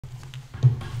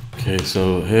Okay,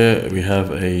 so here we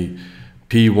have a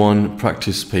P1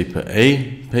 practice paper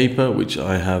A paper, which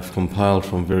I have compiled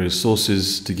from various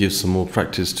sources to give some more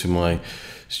practice to my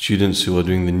students who are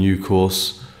doing the new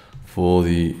course for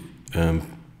the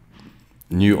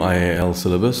new IAL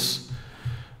syllabus.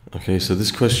 Okay, so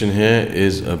this question here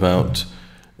is about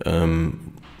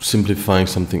simplifying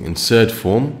something in surd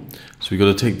form. So we've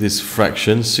got to take this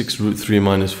fraction, 6 root 3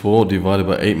 minus 4 divided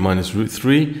by 8 minus root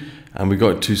 3, and we've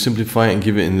got to simplify it and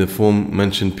give it in the form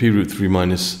mentioned, p root 3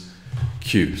 minus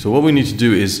q. So what we need to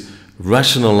do is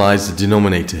rationalize the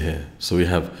denominator here. So we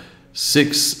have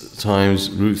 6 times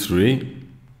root 3,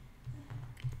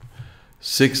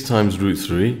 6 times root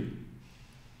 3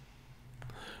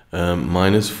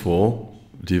 minus 4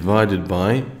 divided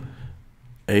by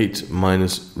 8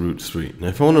 minus root 3. Now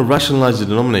if I want to rationalize the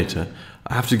denominator,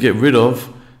 I have to get rid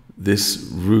of this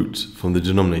root from the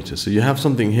denominator. So you have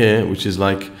something here which is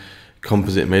like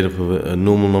composite made up of a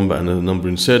normal number and a number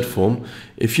in surd form.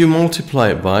 If you multiply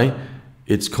it by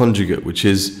its conjugate, which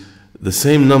is the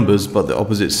same numbers but the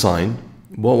opposite sign,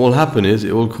 what will happen is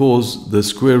it will cause the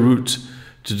square root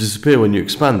to disappear when you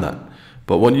expand that.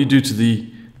 But what you do to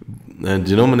the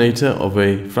denominator of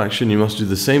a fraction, you must do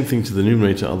the same thing to the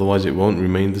numerator, otherwise it won't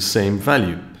remain the same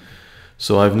value.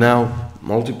 So I've now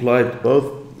multiplied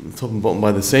both top and bottom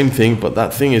by the same thing, but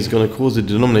that thing is going to cause the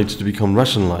denominator to become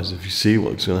rationalized. If you see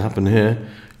what's going to happen here,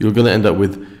 you're going to end up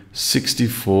with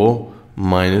 64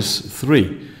 minus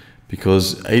 3,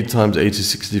 because 8 times 8 is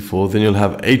 64, then you'll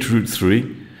have 8 root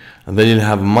 3, and then you'll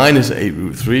have minus 8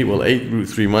 root 3. Well, 8 root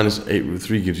 3 minus 8 root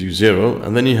 3 gives you 0,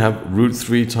 and then you have root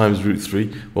 3 times root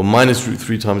 3, well, minus root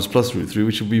 3 times plus root 3,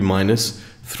 which will be minus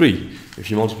 3.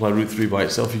 If you multiply root 3 by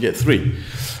itself, you get 3.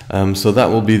 So that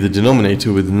will be the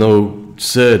denominator with no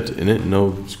surd in it,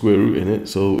 no square root in it,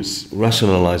 so it's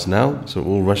rationalized now, so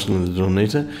all rational in the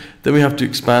denominator. Then we have to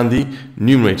expand the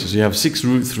numerator. So you have 6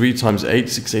 root 3 times 8,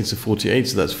 6 8s are 48,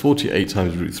 so that's 48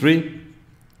 times root 3.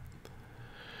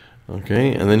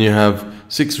 Okay, and then you have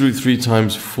 6 root 3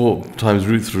 times 4 times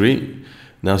root 3.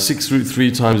 Now 6 root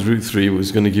 3 times root 3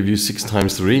 was going to give you 6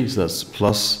 times 3, so that's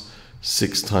plus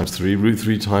 6 times 3. Root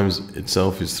 3 times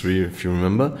itself is 3, if you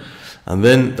remember. And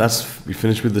then we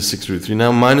finished with the 6 root 3.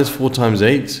 Now minus 4 times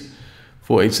 8,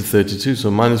 4 8s are 32, so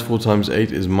minus 4 times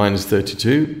 8 is minus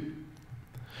 32.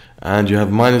 And you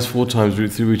have minus 4 times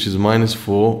root 3, which is minus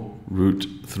 4 root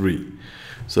 3.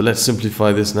 So let's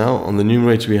simplify this now. On the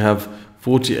numerator we have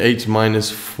 48 minus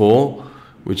 4,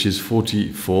 which is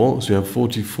 44. So we have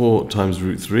 44 times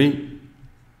root 3.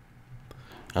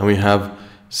 And we have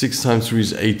 6 times 3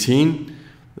 is 18.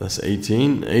 That's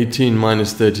 18. 18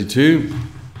 minus 32.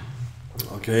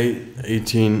 Okay,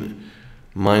 18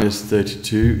 minus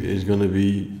 32 is going to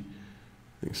be,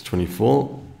 I think it's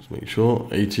 24. Let's make sure.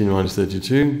 18 minus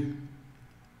 32.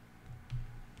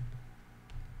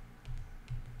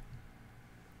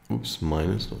 Oops,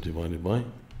 minus, not divided by.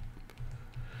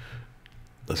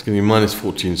 That's going to be minus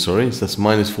 14, sorry. So that's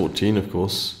minus 14, of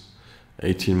course.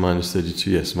 18 minus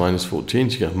 32, yes, minus 14.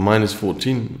 So you get minus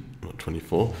 14, not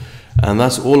 24. And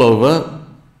that's all over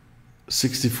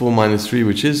 64 minus 3,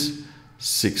 which is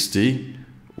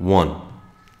 61.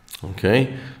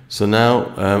 Okay, so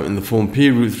now in the form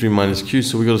p root 3 minus q,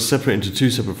 so we've got to separate into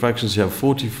two separate fractions. You have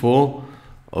 44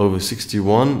 over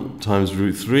 61 times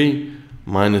root 3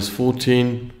 minus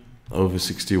 14 over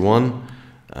 61,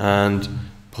 and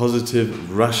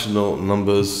positive rational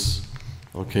numbers.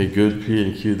 Okay, good. P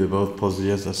and q, they're both positive.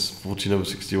 Yes, that's 14 over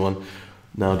 61.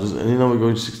 Now, does any number go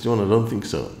into 61? I don't think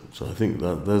so. So I think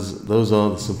that those are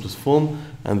the simplest form.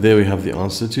 And there we have the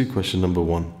answer to question number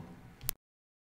 1.